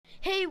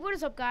Hey, what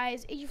is up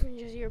guys? AJ from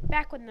New Jersey here,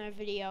 back with another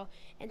video,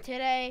 and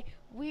today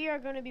we are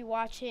going to be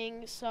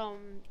watching some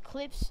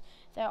clips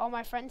that all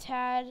my friends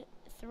had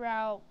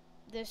throughout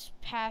this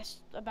past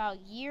about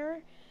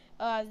year.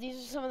 These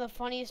are some of the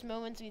funniest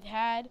moments we've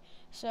had,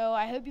 so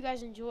I hope you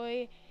guys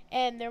enjoy,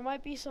 and there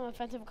might be some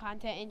offensive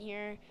content in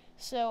here,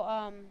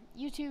 so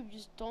YouTube,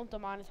 just don't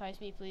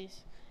demonetize me,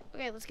 please.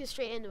 Okay, let's get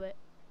straight into it.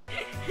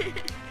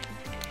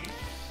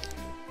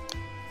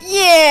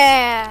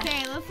 Yeah!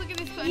 Okay, let's look at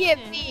this question.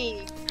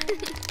 Yippee!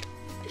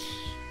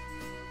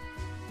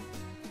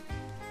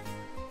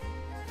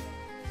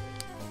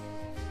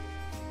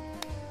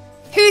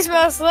 Who's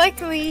most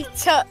likely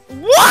to—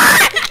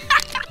 What?!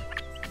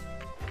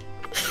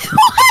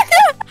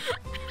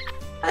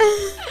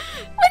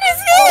 What is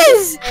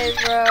this? Hey,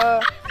 bro.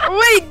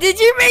 Wait, did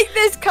you make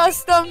this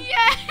custom?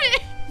 Yes!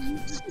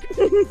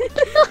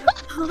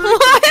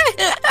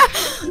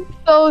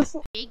 What?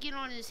 So Bacon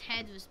on his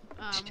head was.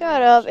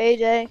 shut up,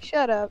 AJ.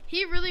 Shut up.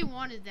 He really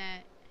wanted that.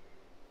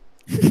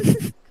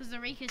 Because the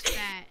rake is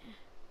fat.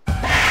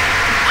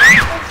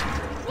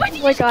 What Oh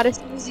did my you god, as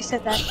soon as you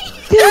said that.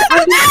 Dude,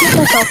 I'm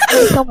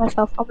gonna kill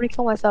myself. I'm gonna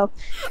kill myself.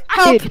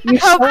 Help, Dude, you're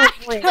help, so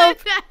annoying. help,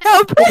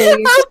 help,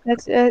 AJ, help.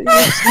 that's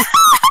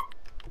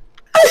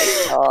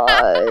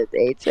God,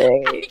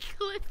 AJ.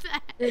 clip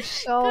that? You're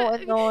so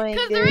annoying,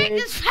 Because the rake dude.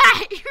 is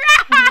fat.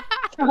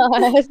 I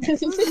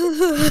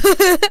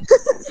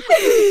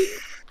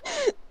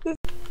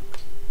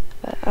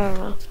don't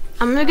know.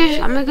 I'm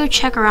gonna go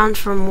check around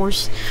for more.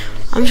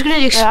 I'm just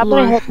gonna explore. I'm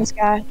gonna hit this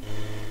guy.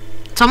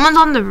 Someone's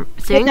on the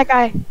Hit thing. that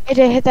guy.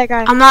 AJ, hit that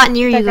guy. I'm not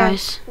near Hit you that guy.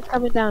 guys. He's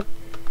coming down.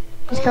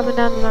 He's coming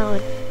down the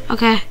mountain.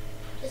 Okay.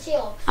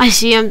 I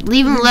see him.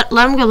 Leave him. Let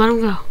him go. Let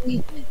him go.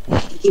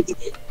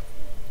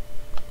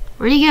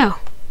 Where'd he go?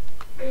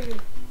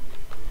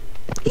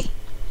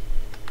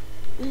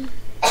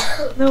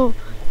 No.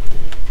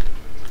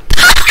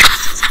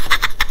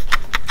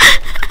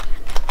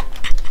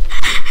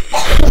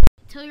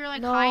 Until you're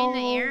like high in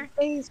the air.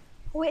 Chase.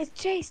 Wait, it's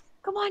Chase.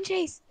 Come on,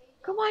 Chase.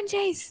 Come on,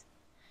 Chase.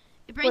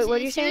 Bryson, what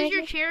are you as soon saying, as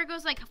your AJ? chair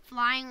goes like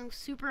flying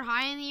super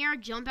high in the air,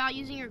 jump out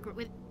using your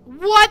with.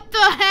 What the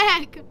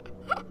heck?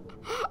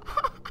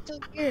 So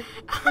weird.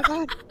 Oh my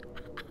god.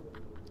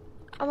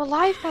 I'm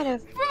alive, kind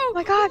of. Bro, oh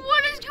my god.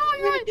 what is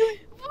going What are on? you doing?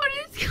 What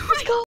is going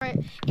Let's go.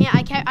 on?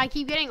 And I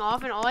keep getting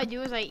off, and all I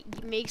do is I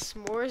make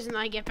s'mores, and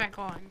I get back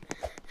on.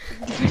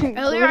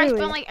 Earlier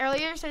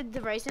I said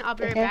to Bryson, I'll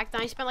be right Okay. back. Then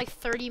I spent like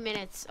 30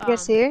 minutes. You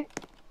guys see her?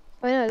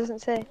 Oh no, it doesn't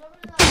say.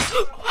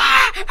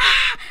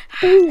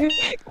 Come here,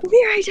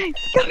 AJ.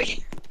 Come here.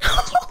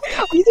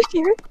 Are you the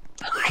sheriff?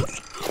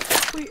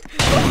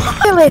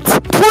 Toilets!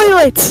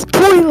 Toilets!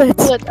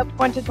 Toilets! A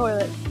bunch of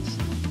toilets.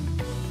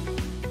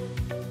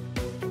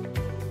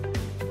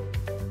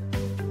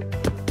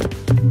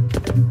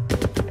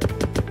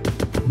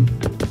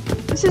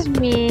 This is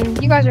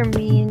mean. You guys are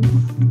mean.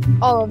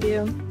 All of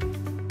you.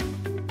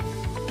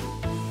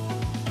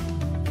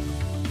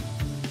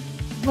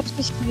 Has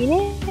she seen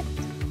it?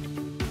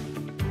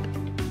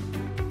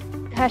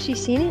 Has she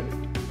seen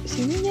it?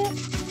 Seen it yet?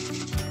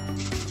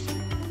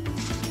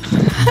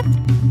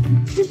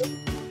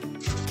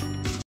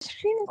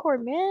 Screen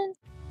record, man.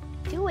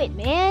 Do it,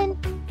 man.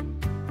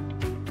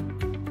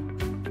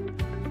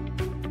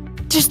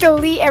 Just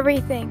delete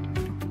everything.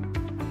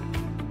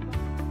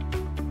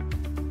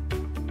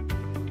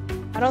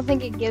 I don't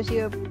think it gives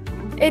you a.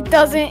 It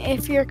doesn't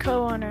if you're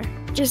co-owner.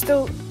 Just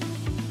delete.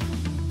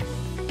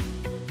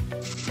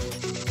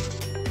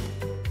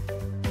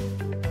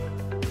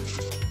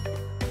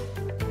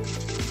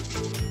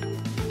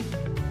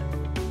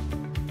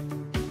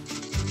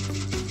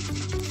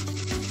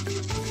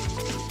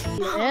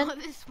 Man. Oh,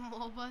 this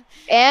MOBA.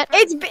 And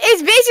It's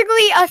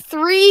basically a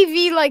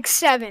 3v like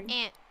 7.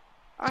 Ant,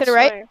 I To the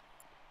right? swear.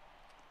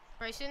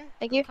 Bryson,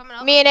 thank you. coming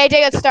up. Me and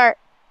AJ, let's start.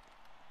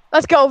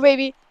 Let's go,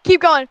 baby.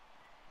 Keep going.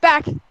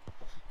 Back.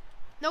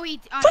 No, he.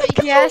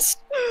 Yes.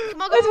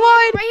 Come on, That's go,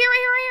 wide.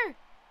 right here.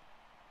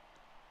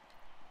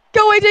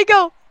 Go, AJ,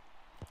 go.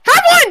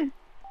 Have one!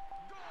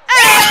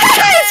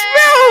 Yes,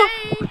 bro!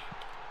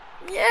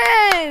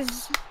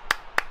 Yes!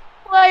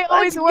 Like,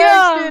 always Let's works,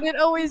 go. dude. It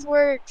always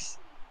works.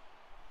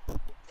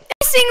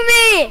 Missing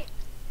me!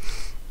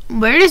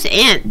 Where is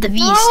Ant, the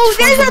beast? Oh,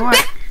 there's a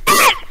bat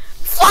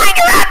flying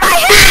around my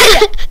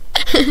head!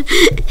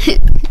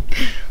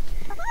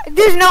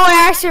 There's no way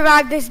I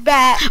survived this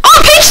bat.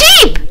 Oh, pink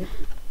sheep!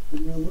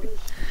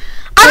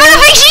 I got a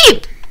pink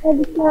sheep!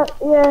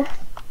 Yeah.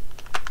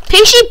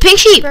 Pink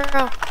sheep!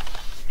 Bro,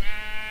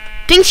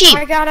 Pink sheep!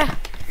 I gotta.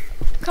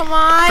 Come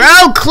on.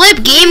 Bro,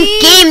 clip!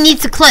 Game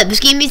needs to clip. This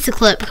game needs to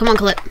clip. Come on,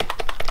 clip.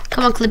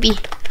 Come on, Clippy.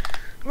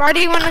 Why do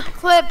you want to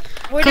clip?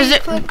 What are 'Cause you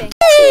it- clipping?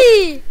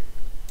 Hey!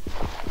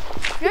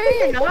 No,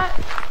 you're not.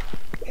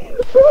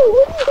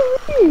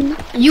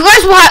 You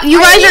guys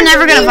are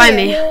never gonna find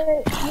me.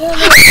 You're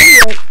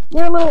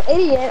a little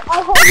idiot.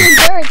 I hope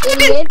you're an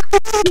idiot.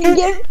 You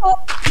get Oh,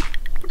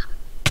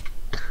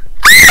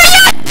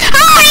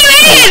 you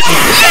idiot!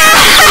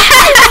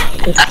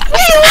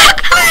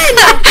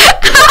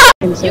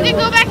 You can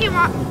go back and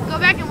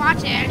watch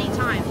it at any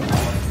time.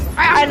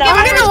 I know.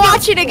 I'm gonna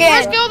watch it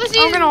again. First kill of the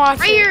season. I'm gonna watch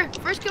right it. here.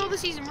 First kill of the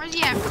season. Where's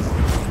he at?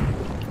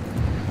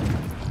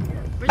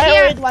 Where's I he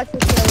always at? watch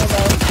this trailer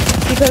though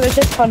because it's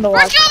just fun to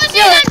watch. First kill of the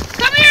season.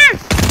 Come here.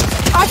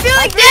 I feel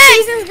like this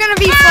season's gonna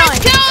be fun.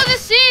 First kill of the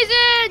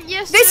season.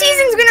 Yes. This sir.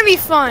 season's gonna be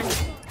fun.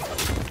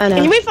 I know.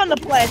 It'll be fun to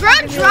play. Bro,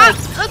 drop.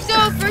 Let's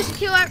go. First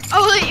kill ever.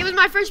 Oh, wait, it was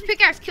my first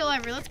pickaxe kill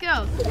ever. Let's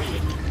go.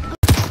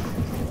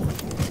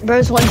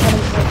 Bro's one shot.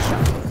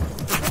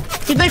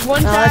 He's like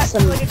one shot. that's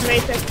some- Like a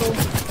great pistol.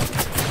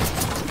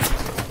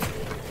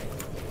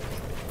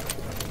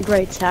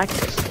 Great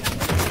tactics.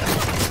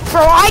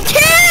 Bro, I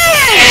can't!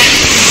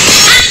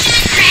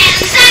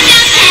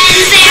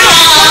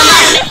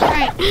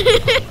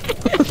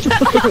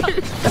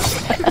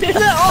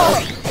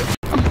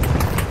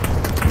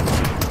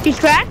 He's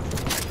cracked?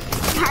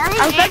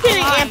 I'm expecting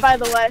an ant, by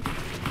the way.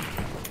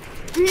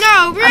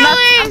 No,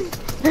 really?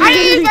 I'm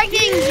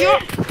expecting your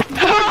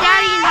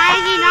daddy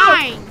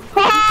 99.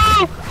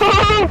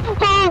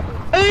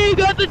 Oh, you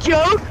got the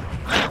joke?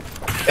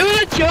 It was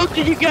a joke.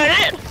 Did you get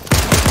it?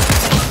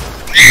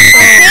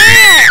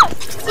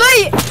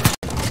 Wait!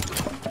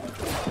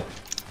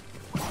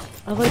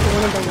 I like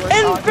one of the worst.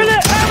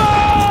 Infinite ammo!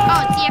 Oh,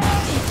 it's the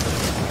NPC.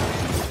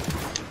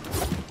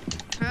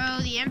 Bro,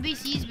 the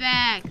NPC's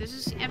back.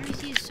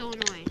 NPC is so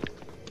annoying.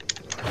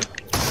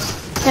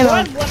 Hey,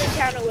 one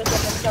encounter with him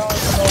and so on.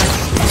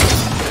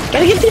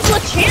 Gotta give people a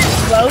chance,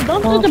 bro.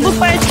 Don't do the book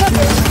by itself.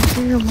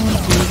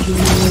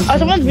 Oh,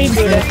 someone's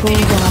rebooted.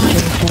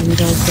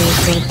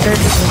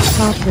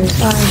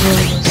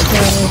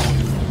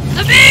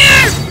 The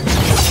bear!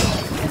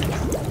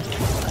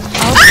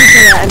 I'll speak to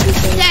that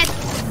NPC. Dead.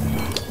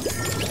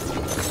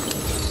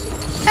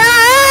 No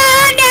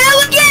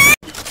again!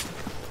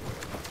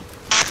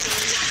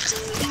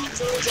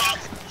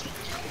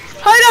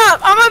 Hold up,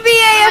 I'm gonna be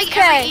Like every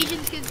AFK.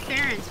 Asian's good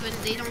parents when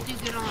they don't do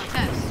good on a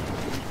test.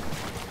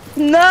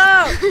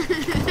 No!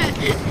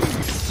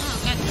 Oh,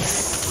 God.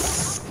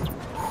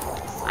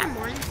 I'm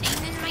more insane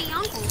than my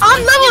uncle.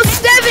 I'm level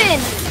 7!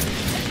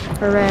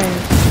 Hooray.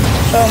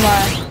 Oh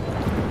my.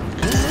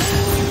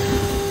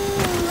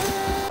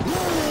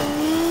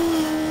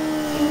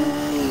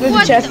 There's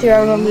What a chest the- here,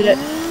 I'm gonna loot it.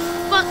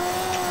 Fuck.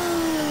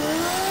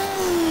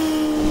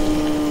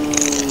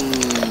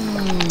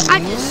 I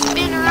just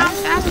spin around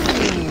faster than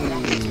you.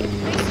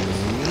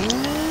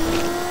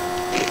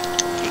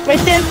 Wait,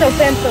 stand still.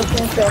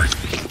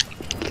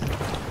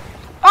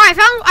 Oh,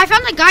 I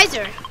found the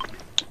geyser.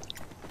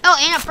 Oh,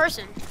 and a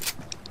person.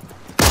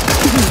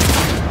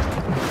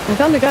 I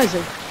found the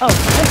geyser. Oh,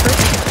 that's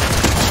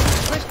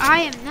first. Which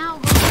I am now.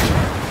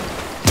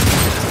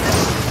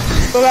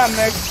 Go down,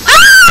 Merc.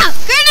 Ah!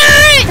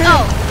 Grenade!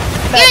 Oh,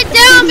 get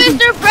down,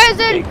 Mr.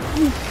 President.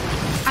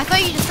 I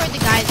thought you destroyed the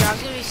geyser. I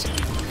was gonna be.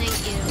 Thank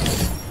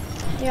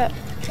you. Yeah.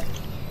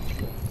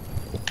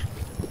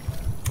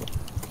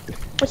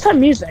 What's that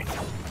music?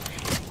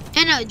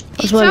 And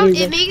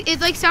it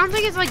like sounds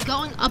like it's like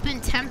going up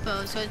in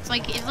tempo, so it's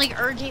like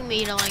urging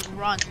me to like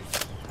run.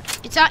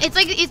 It sounds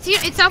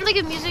like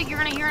a music you're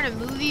gonna hear in a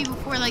movie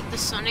before like the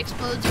sun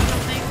explodes or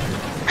something.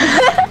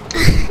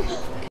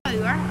 Oh,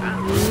 you are?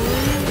 Oh.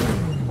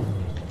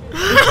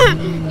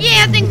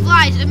 Yeah, that thing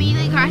flies.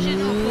 Immediately crashes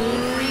into a pole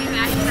before you can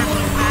actually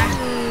crash.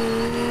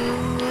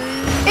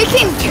 It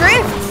can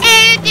drift.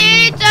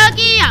 It's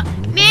Tokyo.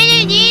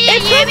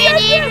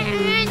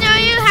 So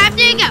you have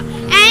to go.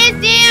 And it's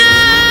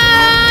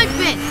down.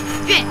 Drip.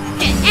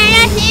 And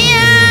it's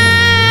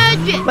down.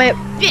 Drip. Wait.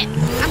 Drip.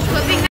 I'm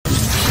flipping that.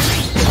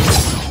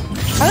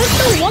 I was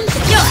still one.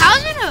 Yo,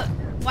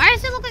 why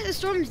does it look like the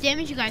storms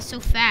damage you guys so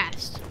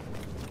fast?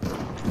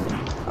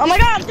 Oh my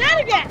god, I'm dead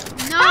again!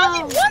 No.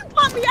 How did one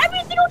pump me every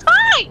single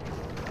time?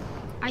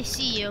 I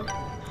see you.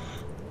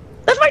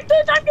 That's my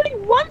third time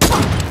getting one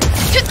pump!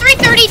 To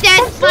 330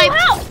 dead. Full Like,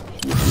 health!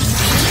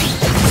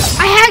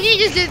 I actually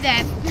just did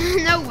that.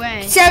 No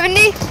way.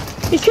 70,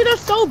 You should have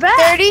so bad!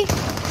 30,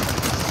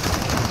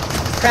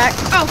 Crack.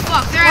 Oh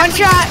fuck, they're one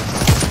actually shot,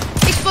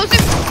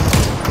 explosive.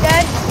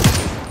 dead.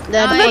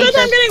 Dead. Oh, Look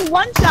yeah. at I'm getting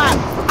one shot!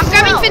 I'm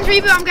grabbing Finn's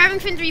reboot. I'm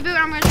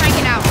gonna try and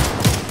get out.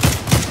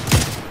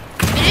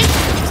 Finish?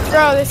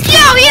 Bro, this Yo,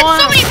 he had so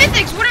one. many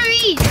mythics. What are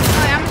these?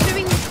 Oh, I'm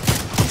assuming.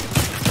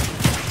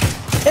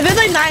 If there's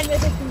like 9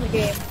 mythics in the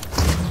game.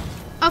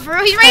 Oh, for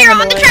real? He's right here on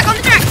the track.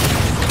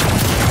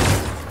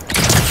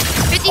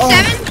 57.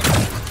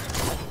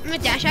 I'm gonna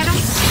dash at him.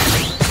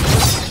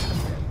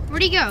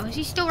 Where'd he go? Is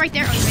he still right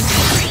there? Oh, he's right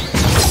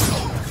there.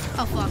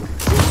 Oh fuck.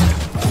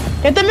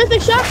 Get the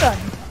mythic shotgun!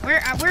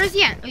 Where is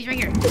he at? Oh, he's right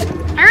here.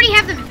 I already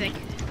have the mythic.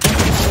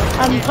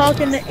 I'm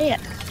talking to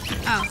Ant.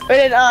 Oh. Or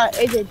did,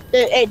 AJ.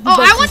 Oh,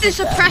 I want the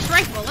suppressed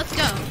rifle. Let's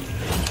go.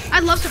 I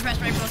love suppressed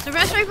rifles.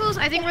 Suppressed rifles,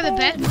 I think, were one of the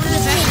best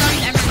guns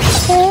ever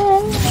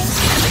made.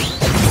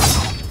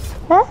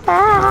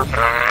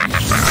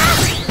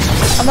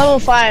 I'm level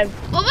 5.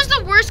 What was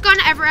the worst gun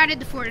ever added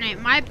to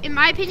Fortnite? In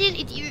my opinion,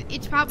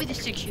 it's probably the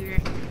 6-shooter.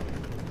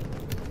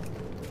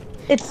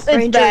 It's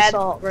Ranger bad.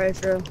 assault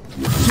rifle.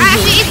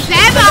 Actually, it's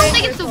bad, but I don't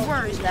think it's the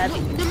worst.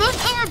 The most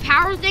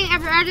overpowered thing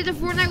ever added to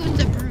Fortnite was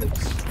the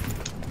brutes.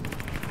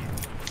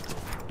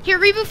 Here,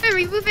 reboot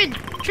Finn.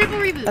 Triple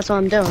reboot. That's what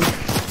I'm doing.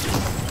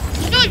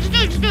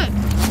 Just do it.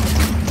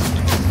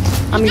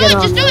 I'm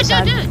Just getting do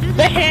on it.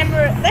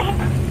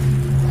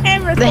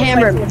 The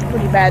hammer was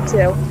pretty bad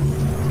too.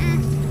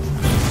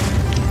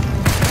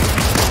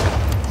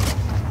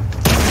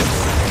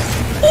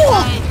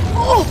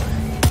 Oh!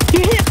 You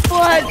hit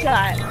blood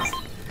shots.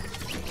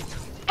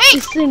 Hey,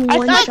 This thing I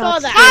one saw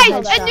shot. that.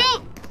 guys, I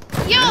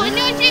a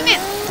new achievement.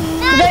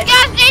 First They-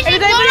 gas station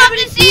does blown anybody up have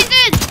this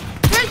season.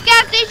 First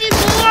gas station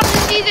blown up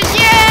this season. Does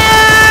Yeah.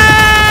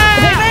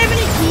 anybody have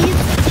any keys?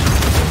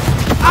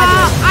 I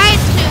had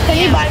two. Can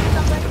you Yeah. buy me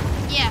something?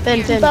 Yeah. Finn,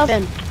 Here.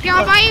 Finn. Here,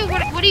 I'll buy you.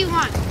 What do you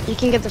want? You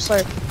can get the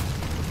slurp.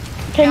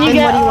 Can you Finn,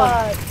 get what do you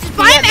want? Just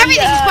buy him Yeah,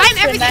 everything. Just buy him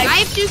the everything. mag- I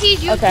have 2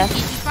 keys. You have Okay. 2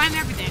 keys. Just buy him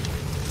everything.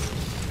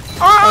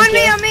 On Thank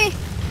me, you. on me.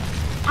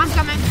 I'm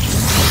coming.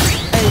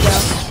 There you go.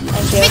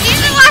 Thank Wait, you. these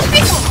are the last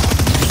people.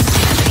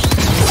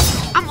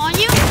 I'm on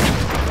you.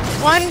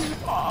 One.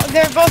 Oh,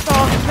 they're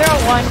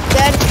all one.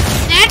 Dead.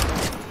 Dead.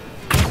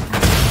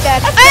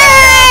 Dead.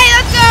 Hey,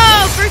 let's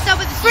go. First up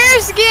with the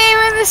First game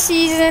of the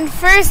season.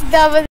 First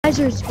double. Guys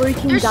are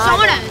freaking There's dying.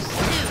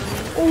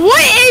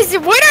 sodas too.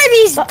 What are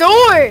these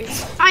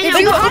doors? I know. Did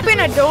you open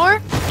a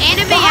door?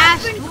 Anime The hot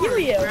ass spring doors, kill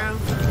you. bro.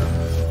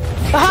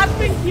 The hot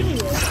spring kill you.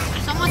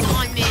 Someone's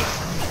on me.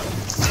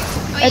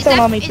 Wait, That's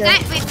on me too.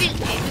 wait, was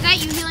that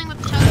you healing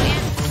with the chug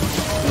can?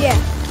 Yeah.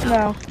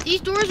 No.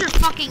 These doors are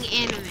fucking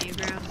anime,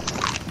 bro.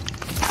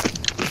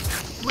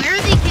 Where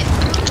are they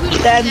who's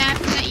Dead. that?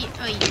 Was that you?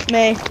 Oh, you.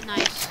 Me.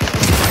 Nice.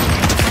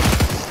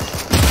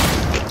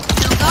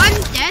 No gun,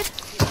 dead.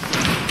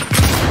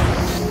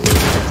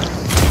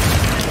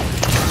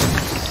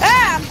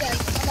 Ah, I'm dead.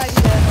 I'm not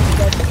even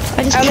dead.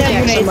 I just I only have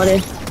kicked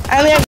grenades. somebody. I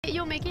only have.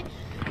 You'll make it.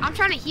 I'm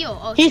trying to heal.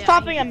 Oh, He's shit,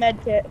 popping a med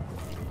kit.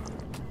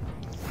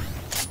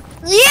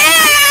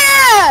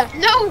 Yeah!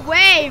 No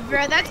way,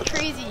 bro. That's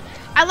crazy.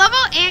 I love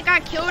how Ant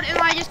got killed and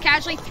I just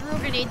casually threw a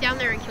grenade down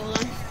there and killed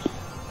him.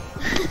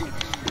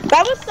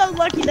 That was so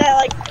lucky that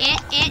like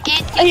Ant,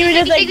 He was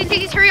just like- take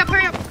these, hurry up. Oh,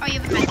 you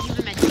have a med.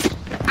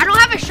 I don't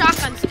have a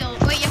shotgun still.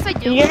 Wait, yes I do.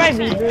 Can you get my Yes,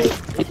 I do.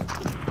 reboot?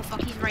 Oh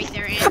fuck, he's right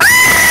there, Ant.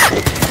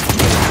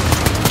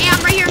 Ant,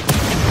 I'm right here.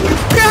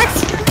 Dead.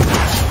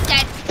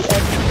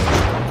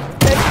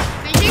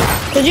 Finishing?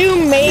 Could you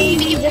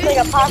maybe just like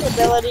a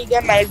possibility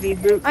get my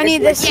reboot? I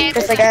need this. Yeah,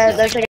 Just like a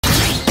there's like a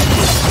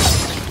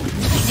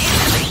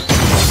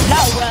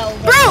not well.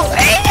 but- Bro,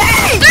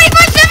 hey!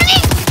 3570!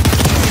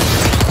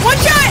 One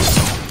shot!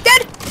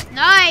 Dead!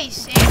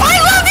 Nice. Ant. I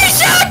love this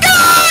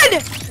shotgun!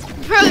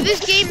 Bro, this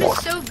game is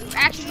so good.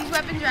 Actually, these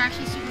weapons are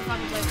actually super fun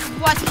to play.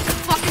 What the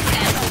fuck is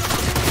that?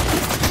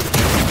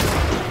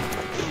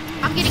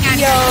 I'm getting out of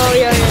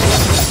here. Yo.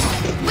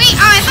 Wait,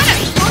 I thought it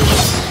exploded.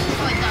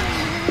 Oh, it does.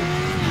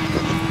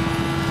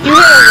 You hit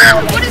a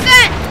wall. What is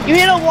that? You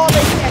hit a wall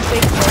that you can't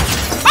fix.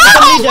 Oh,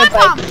 Somebody one died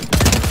by- bomb.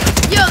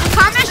 Yo, the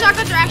combat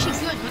shotguns are actually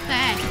good. What the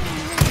heck?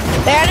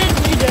 They added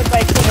new dirt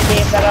bikes in the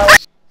game that are.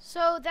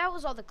 So that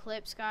was all the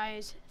clips,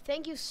 guys.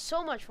 Thank you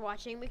so much for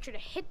watching. Make sure to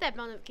hit that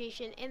bell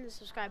notification and the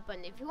subscribe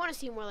button if you want to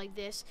see more like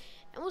this.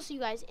 And we'll see you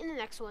guys in the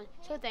next one.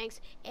 So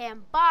thanks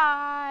and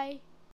bye.